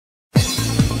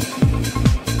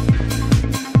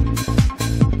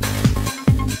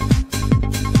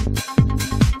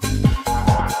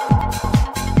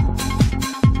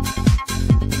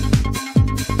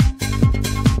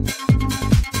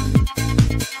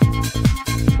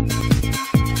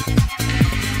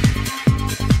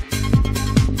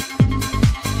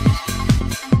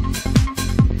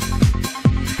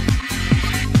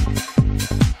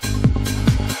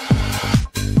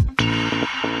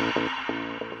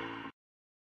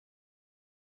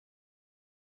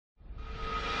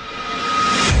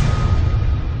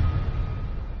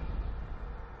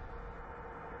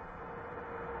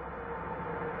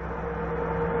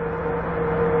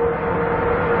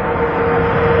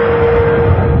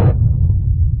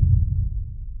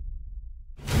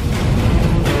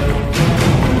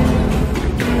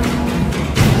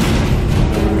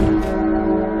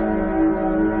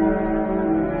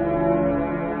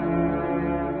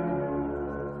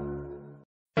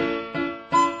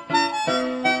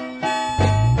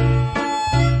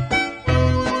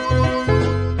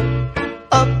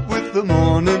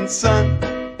sun,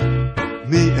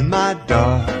 me and my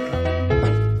dog,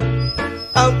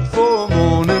 out for a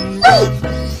morning run.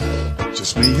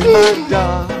 Just me and my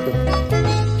dog,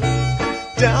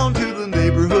 down to the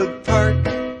neighborhood park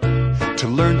to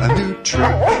learn a new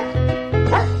trick.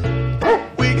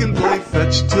 We can play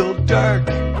fetch till dark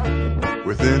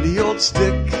with any old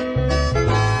stick.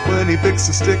 When he picks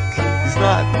a stick, he's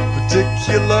not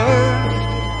particular.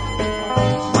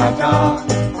 My dog,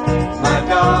 my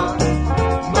dog,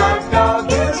 my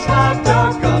dog is my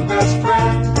doggone best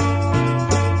friend.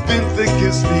 Been thick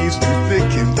as thieves through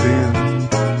thick and thin.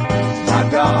 My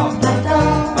dog, my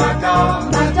dog, my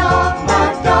dog, my dog, my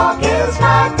dog is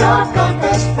my doggone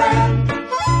best friend.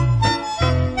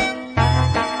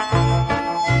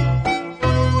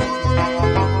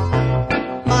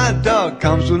 My dog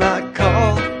comes when I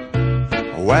call,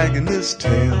 wagging his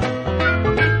tail.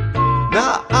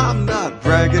 Now I'm not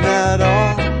bragging at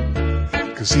all,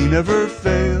 'cause he never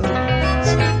fails.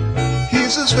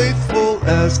 He's as faithful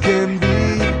as can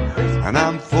be, and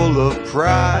I'm full of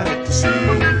pride to see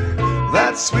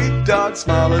that sweet dog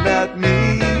smiling at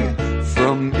me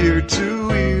from ear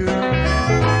to ear.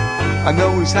 I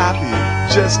know he's happy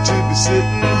just to be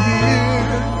sitting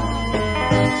here.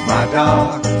 My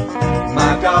dog,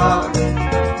 my dog,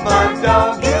 my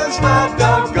dog is my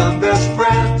doggone best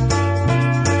friend.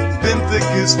 Been thick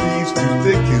as thieves through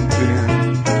thick and thin.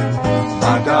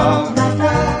 My dog, my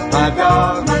dog, my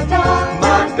dog, my dog,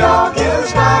 my dog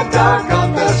is my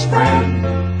doggone best friend.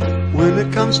 When it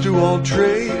comes to all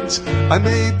trades, I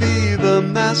may be the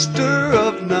master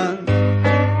of none,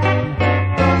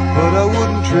 but I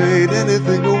wouldn't trade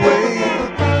anything away,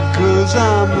 'cause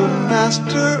I'm the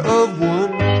master of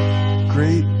one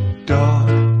great dog.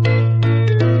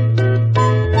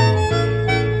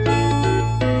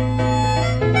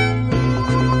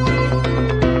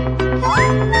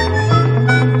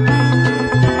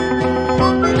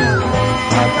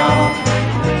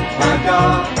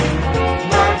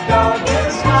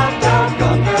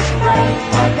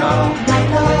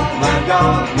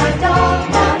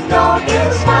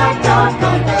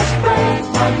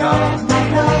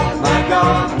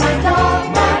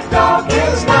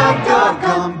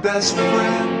 Best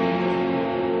friend.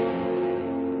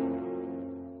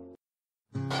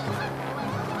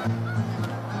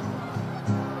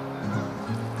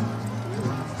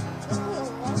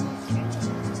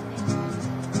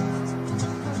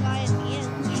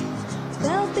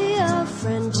 They'll be a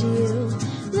friend to you.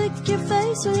 Lick your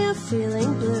face when you're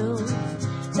feeling blue.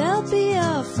 They'll be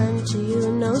a friend to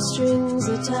you, no strings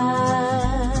attached.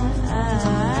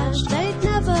 They'd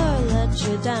never let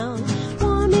you down,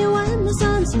 warm you when the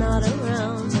sun's not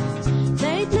around.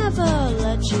 They'd never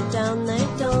let you down, they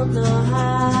don't know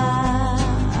how.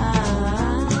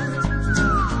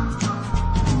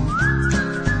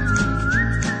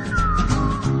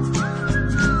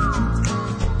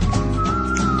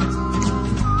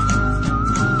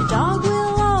 Your dog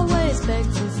will always beg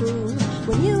for food.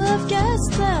 When you have guests,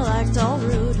 they'll act all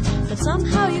rude, but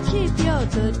somehow you keep your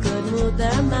good mood.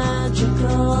 They're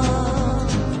magical.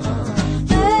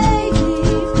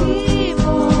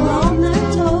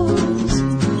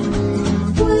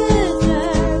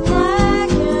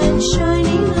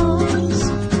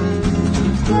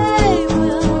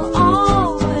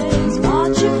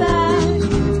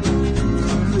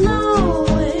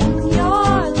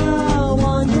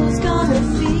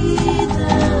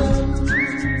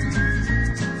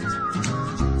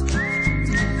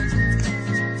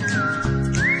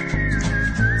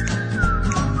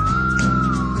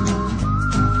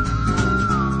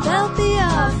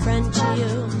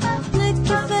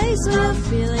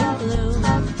 Feeling blue,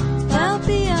 they'll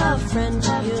be a friend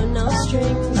to you, no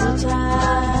strings attached.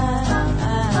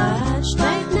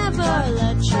 They'd never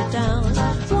let you down,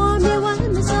 warm you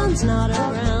when the sun's not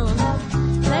around.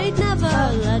 They'd never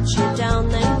let you down,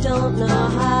 they don't know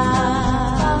how.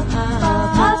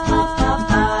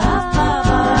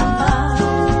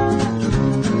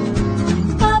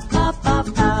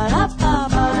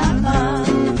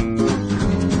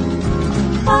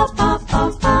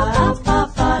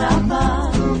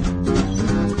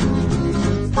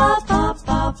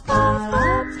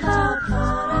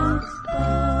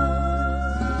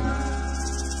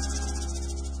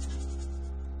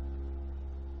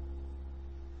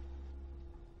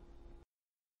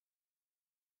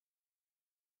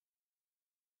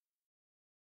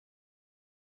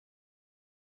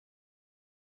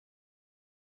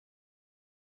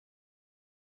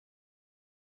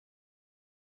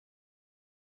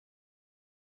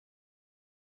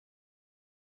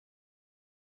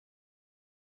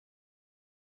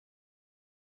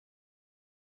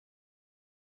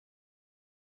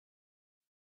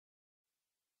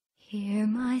 Hear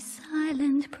my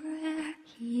silent prayer,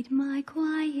 heed my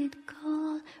quiet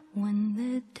call, when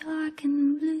the dark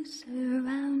and blue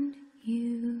surround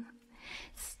you.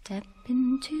 Step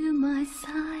into my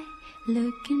side,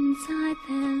 look inside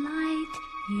the light,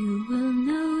 you will